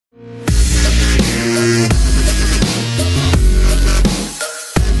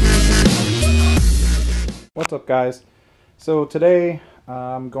What's up, guys? So today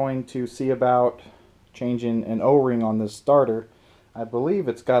I'm going to see about changing an O-ring on this starter. I believe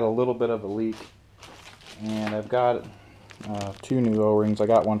it's got a little bit of a leak, and I've got two new O-rings. I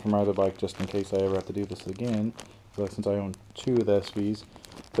got one from my other bike just in case I ever have to do this again, since I own two of the SVs.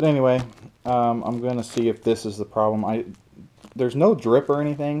 But anyway, I'm going to see if this is the problem. There's no drip or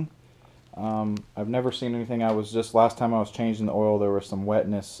anything. I've never seen anything. Last time I was changing the oil, there was some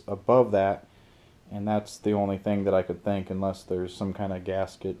wetness above that, and that's the only thing that I could think, unless there's some kind of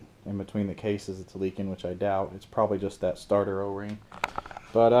gasket in between the cases that's leaking, which I doubt. It's probably just that starter O-ring.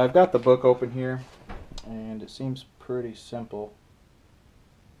 But I've got the book open here, and it seems pretty simple.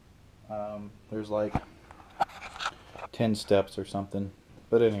 There's like 10 steps or something.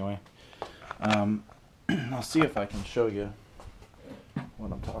 But anyway, I'll see if I can show you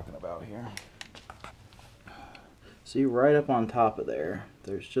what I'm talking about here. See, right up on top of there,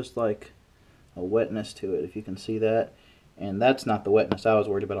 there's just like a wetness to it, if you can see that. And that's not the wetness I was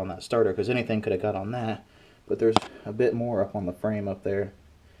worried about on that starter, because anything could have got on that. But there's a bit more up on the frame up there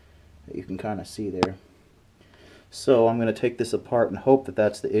that you can kind of see there. So I'm going to take this apart and hope that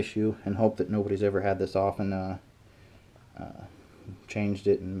that's the issue, and hope that nobody's ever had this off and changed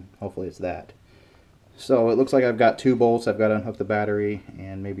it, and hopefully it's that. So it looks like I've got two bolts. I've got to unhook the battery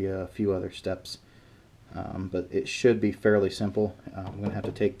and maybe a few other steps. But it should be fairly simple. I'm going to have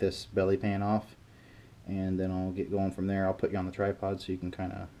to take this belly pan off, and then I'll get going from there. I'll put you on the tripod so you can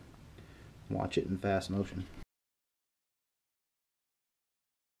kind of watch it in fast motion.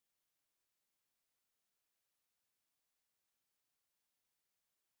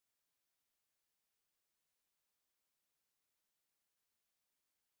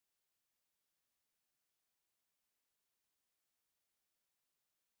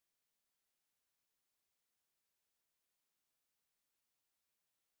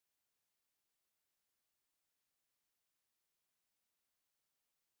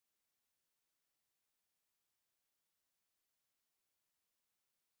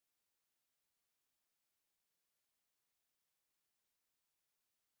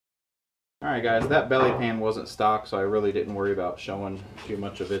 Alright guys, that belly pan wasn't stock, so I really didn't worry about showing too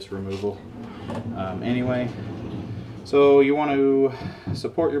much of its removal. Anyway, so you want to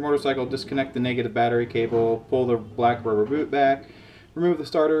support your motorcycle, disconnect the negative battery cable, pull the black rubber boot back, remove the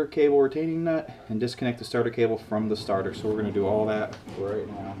starter cable retaining nut, and disconnect the starter cable from the starter. So we're going to do all that right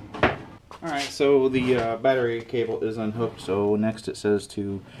now. Alright, so the battery cable is unhooked, so next it says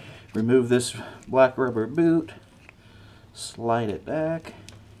to remove this black rubber boot, slide it back,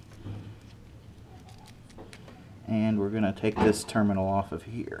 and we're going to take this terminal off of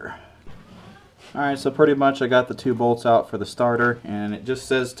here. Alright, so pretty much I got the two bolts out for the starter, and it just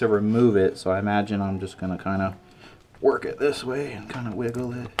says to remove it, so I imagine I'm just going to kind of work it this way and kind of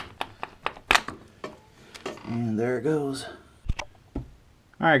wiggle it. And there it goes.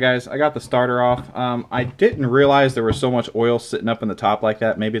 Alright guys, I got the starter off. I didn't realize there was so much oil sitting up in the top like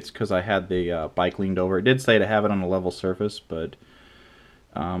that. Maybe it's because I had the bike leaned over. It did say to have it on a level surface, but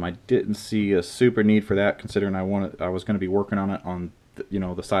I didn't see a super need for that, considering I was going to be working on it on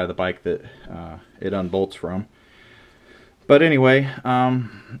the side of the bike that it unbolts from. But anyway,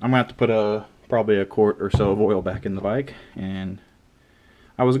 I'm gonna have to put probably a quart or so of oil back in the bike, and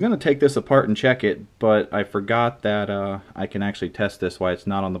I was going to take this apart and check it, but I forgot that I can actually test this while it's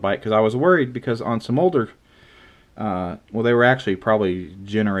not on the bike, because I was worried, because on some older well, they were actually probably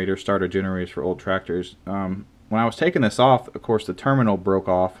starter generators for old tractors. When I was taking this off, of course, the terminal broke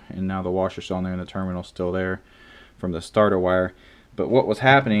off, and now the washer's still on there and the terminal's still there from the starter wire. But what was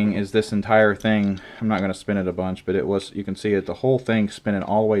happening is this entire thing, I'm not going to spin it a bunch, but you can see it, the whole thing spinning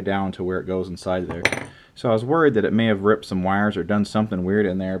all the way down to where it goes inside there. So I was worried that it may have ripped some wires or done something weird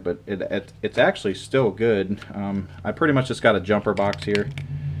in there, but it's actually still good. I pretty much just got a jumper box here.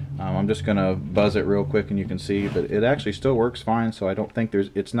 I'm just going to buzz it real quick and you can see, but it actually still works fine, so I don't think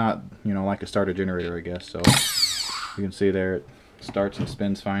it's not, like a starter generator, I guess. So you can see there it starts and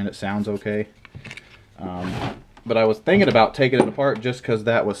spins fine. It sounds okay. But I was thinking about taking it apart just because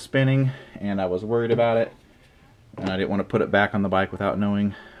that was spinning and I was worried about it, and I didn't want to put it back on the bike without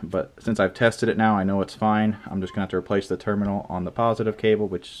knowing. But since I've tested it now, I know it's fine. I'm just going to have to replace the terminal on the positive cable,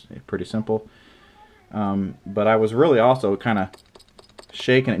 which is pretty simple. But I was really also kind of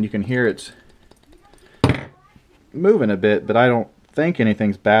shaking it, and you can hear it's moving a bit, but I don't think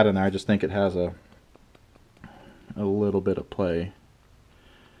anything's bad in there. I just think it has a little bit of play.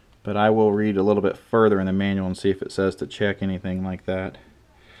 But I will read a little bit further in the manual and see if it says to check anything like that.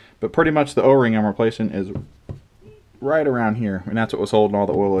 But pretty much the O-ring I'm replacing is right around here, and that's what was holding all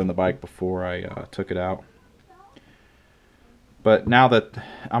the oil in the bike before I took it out. But now that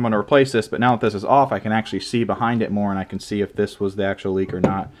I'm going to replace this, but now that this is off, I can actually see behind it more, and I can see if this was the actual leak or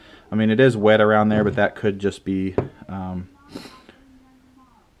not. I mean, it is wet around there, but that could just be,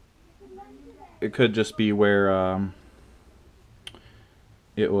 it could just be where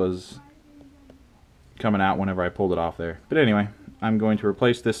it was coming out whenever I pulled it off there. But anyway, I'm going to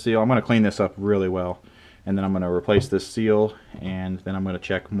replace this seal. I'm going to clean this up really well, and then I'm going to replace this seal, and then I'm going to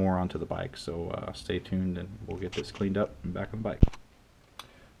check more onto the bike. So stay tuned, and we'll get this cleaned up and back on the bike.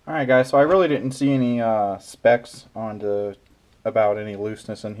 Alright guys, so I really didn't see any specs about any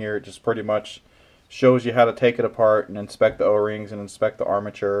looseness in here. It just pretty much shows you how to take it apart and inspect the O-rings and inspect the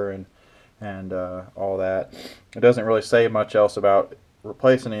armature and all that. It doesn't really say much else about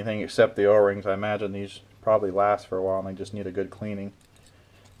replacing anything except the O-rings. I imagine these probably last for a while and they just need a good cleaning.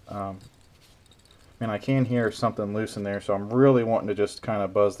 And I can hear something loose in there, so I'm really wanting to just kind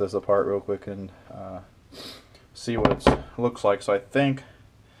of buzz this apart real quick and see what it looks like. So I think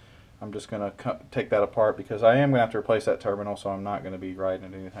I'm just going to take that apart because I am going to have to replace that terminal, so I'm not going to be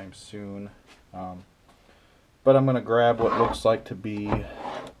riding it anytime soon. But I'm going to grab what looks like to be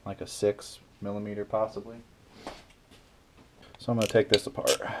like a 6mm possibly. So I'm going to take this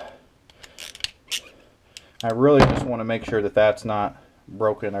apart. I really just want to make sure that that's not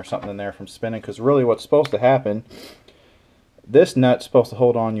broken or something in there from spinning, because really what's supposed to happen, this nut's supposed to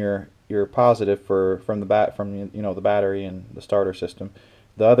hold on your positive from the battery and the starter system.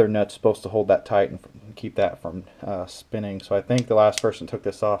 The other nut's supposed to hold that tight and keep that from spinning. So I think the last person took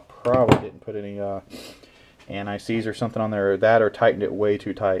this off probably didn't put any anti-seize or something on there, or tightened it way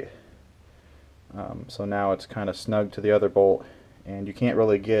too tight. So now it's kind of snug to the other bolt, and you can't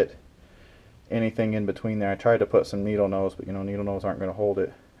really get anything in between there. I tried to put some needle nose, but needle nose aren't going to hold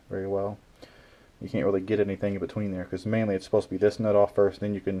it very well. You can't really get anything in between there, because mainly it's supposed to be this nut off first,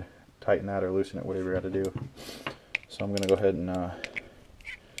 then you can tighten that or loosen it, whatever you got to do. So I'm going to go ahead and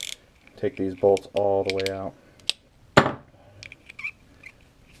take these bolts all the way out.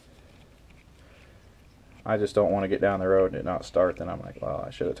 I just don't want to get down the road and it not start. Then I'm like, well,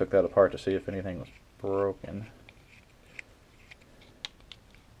 I should have took that apart to see if anything was broken.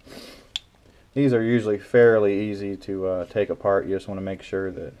 These are usually fairly easy to take apart. You just want to make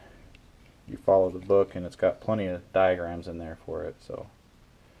sure that you follow the book, and it's got plenty of diagrams in there for it. So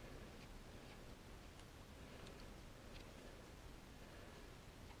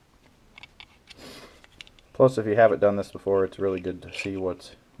plus, if you haven't done this before, it's really good to see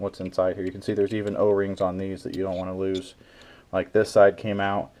what's inside here. You can see there's even O-rings on these that you don't want to lose. Like this side came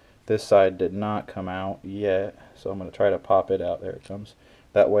out, this side did not come out yet, so I'm going to try to pop it out. There it comes.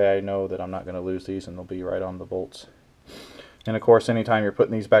 That way I know that I'm not going to lose these, and they'll be right on the bolts. And of course, anytime you're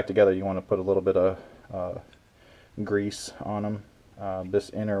putting these back together, you want to put a little bit of grease on them. This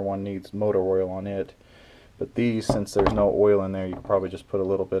inner one needs motor oil on it, but these, since there's no oil in there, you can probably just put a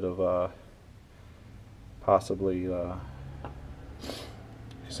little bit of possibly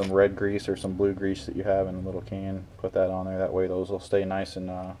some red grease or some blue grease that you have in a little can. Put that on there. That way those will stay nice and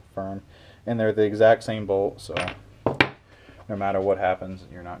firm. And they're the exact same bolt, so no matter what happens,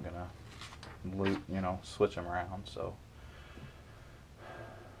 you're not gonna switch them around. So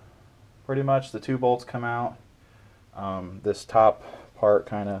pretty much the two bolts come out. This top part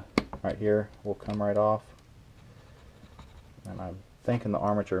kind of right here will come right off, and I'm thinking the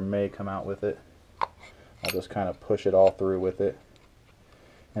armature may come out with it. I'll just kind of push it all through with it,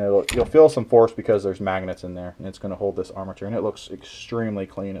 and you'll feel some force because there's magnets in there, and it's going to hold this armature, and it looks extremely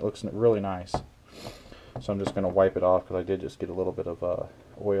clean. It looks really nice. So I'm just going to wipe it off because I did just get a little bit of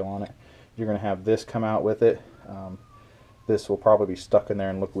oil on it. You're going to have this come out with it. This will probably be stuck in there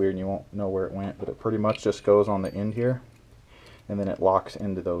and look weird, and you won't know where it went, but it pretty much just goes on the end here, and then it locks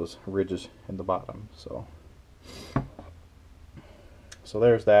into those ridges in the bottom. So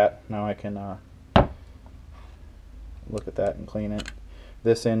there's that. Now I can look at that and clean it.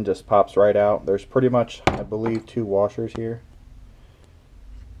 This end just pops right out. There's pretty much, I believe, 2 washers here.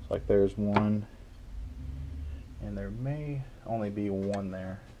 It's like there's one, and there may only be one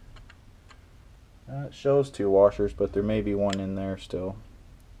there. It shows 2 washers, but there may be one in there still.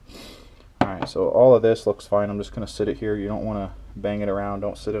 Alright, so all of this looks fine. I'm just going to sit it here. You don't want to bang it around.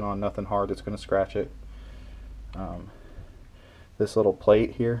 Don't sit it on nothing hard that's going to scratch it. This little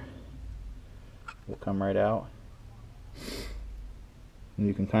plate here will come right out. And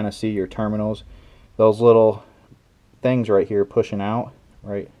you can kind of see your terminals. Those little things right here pushing out,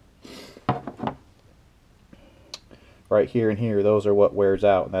 right here and here, those are what wears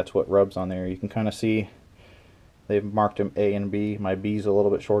out, and that's what rubs on there. You can kind of see they've marked them A and B. My B's a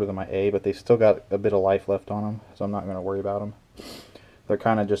little bit shorter than my A, but they still got a bit of life left on them, so I'm not going to worry about them. They're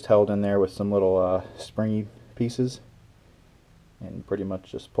kind of just held in there with some little springy pieces. and pretty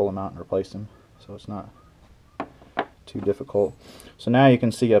much just pull them out and replace them, so it's not too difficult. So now you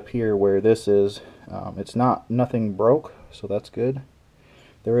can see up here where this is, it's nothing broke, so that's good.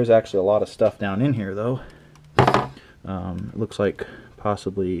 There is actually a lot of stuff down in here though. It looks like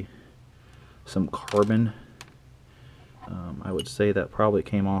possibly some carbon. I would say that probably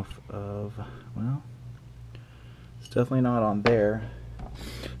came off of, well, it's definitely not on there.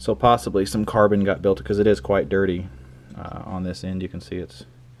 So possibly some carbon got built, because it is quite dirty on this end. You can see it's,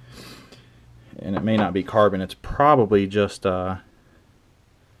 and it may not be carbon, it's probably just the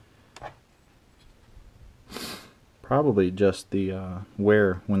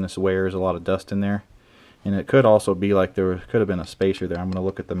wear. When this wears, a lot of dust in there. And it could also be like there could have been a spacer there. I'm going to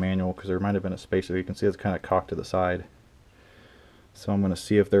look at the manual, because there might have been a spacer. You can see it's kind of cocked to the side. So I'm going to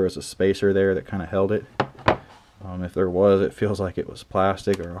see if there was a spacer there that kind of held it. If there was, it feels like it was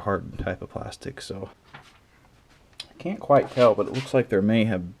plastic, or a hard type of plastic. So I can't quite tell, but it looks like there may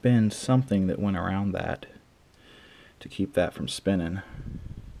have been something that went around that to keep that from spinning.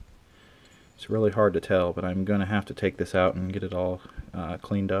 It's really hard to tell, but I'm going to have to take this out and get it all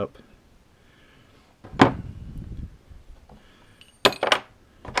cleaned up.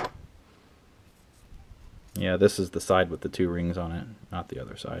 Yeah, this is the side with the 2 rings on it, not the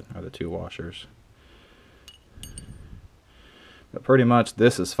other side, or the 2 washers. But pretty much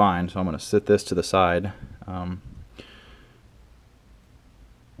this is fine, so I'm going to sit this to the side. And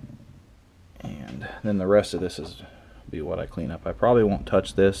then the rest of this is be what I clean up. I probably won't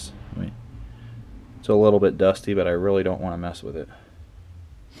touch this. I mean, it's a little bit dusty, but I really don't want to mess with it.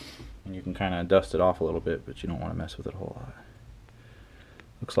 And you can kind of dust it off a little bit, but you don't want to mess with it a whole lot.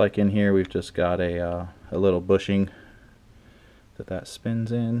 Looks like in here we've just got a little bushing that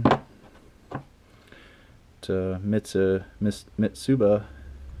spins in. It's a Mitsuba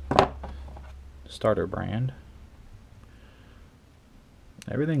starter brand.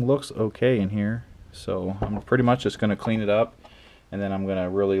 Everything looks okay in here, so I'm pretty much just going to clean it up, and then I'm going to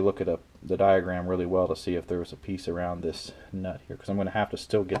really look at the diagram really well to see if there was a piece around this nut here, because I'm going to have to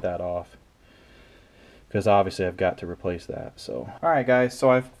still get that off, because obviously I've got to replace that. So alright guys, so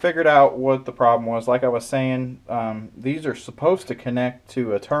I've figured out what the problem was. Like I was saying, these are supposed to connect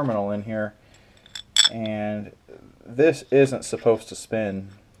to a terminal in here, and this isn't supposed to spin,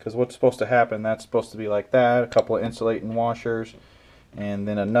 because what's supposed to happen, that's supposed to be like that, a couple of insulating washers, and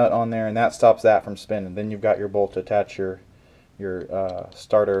then a nut on there, and that stops that from spinning. Then you've got your bolt to attach your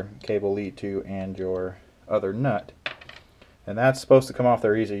starter cable lead to, and your other nut. And that's supposed to come off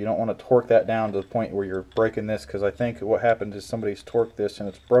there easy. You don't want to torque that down to the point where you're breaking this, because I think what happened is somebody's torqued this and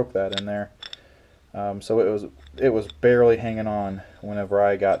it's broke that in there. So it was barely hanging on whenever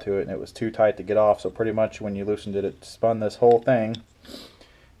I got to it, and it was too tight to get off. So pretty much when you loosened it, it spun this whole thing.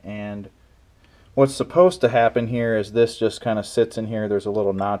 And what's supposed to happen here is this just kind of sits in here. There's a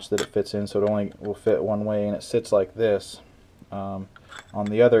little notch that it fits in, so it only will fit one way, and it sits like this. On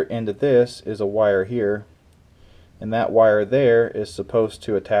the other end of this is a wire here, and that wire there is supposed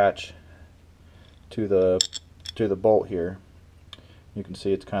to attach to the bolt here. You can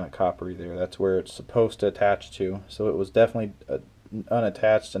see it's kind of coppery there. That's where it's supposed to attach to. So it was definitely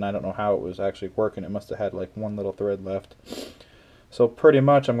unattached, and I don't know how it was actually working. It must have had like one little thread left. So pretty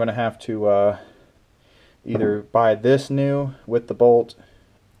much I'm going to have to either buy this new with the bolt,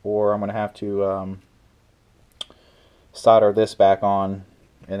 or I'm going to have to solder this back on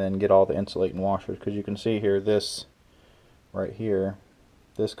and then get all the insulating washers, because you can see here, this right here,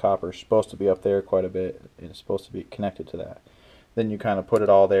 this copper is supposed to be up there quite a bit. It's supposed to be connected to that. Then you kind of put it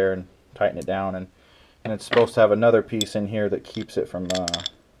all there and tighten it down, and it's supposed to have another piece in here that keeps it from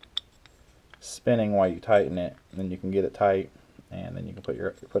spinning while you tighten it. And then you can get it tight, and then you can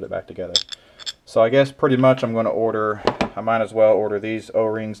put it back together. So I guess pretty much I'm going to I might as well order these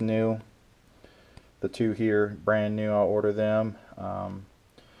O-rings new. The 2 here, brand new, I'll order them.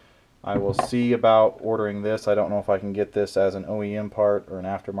 I will see about ordering this. I don't know if I can get this as an OEM part or an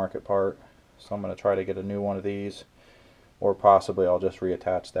aftermarket part, so I'm going to try to get a new one of these, or possibly I'll just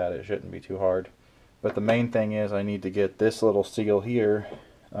reattach that. It shouldn't be too hard. But the main thing is I need to get this little seal here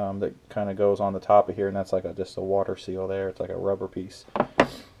that kind of goes on the top of here, and that's like just a water seal there. It's like a rubber piece.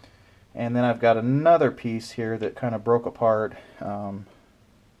 And then I've got another piece here that kind of broke apart.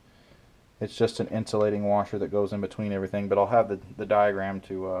 It's just an insulating washer that goes in between everything, but I'll have the diagram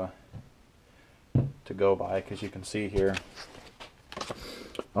to go by, because you can see here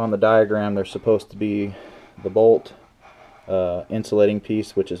on the diagram there's supposed to be the bolt insulating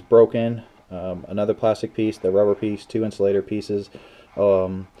piece, which is broken, another plastic piece, the rubber piece, 2 insulator pieces,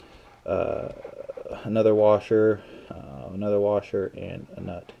 another washer, and a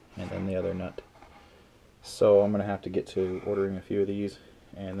nut, and then the other nut. So I'm going to have to get to ordering a few of these,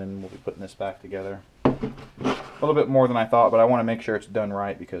 and then we'll be putting this back together. A little bit more than I thought, but I want to make sure it's done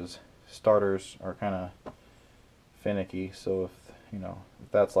right because starters are kind of finicky. So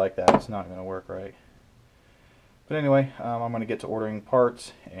if that's like that, it's not going to work right. But anyway, I'm going to get to ordering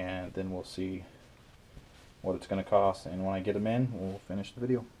parts, and then we'll see what it's going to cost. And when I get them in, we'll finish the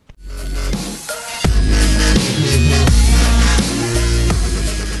video.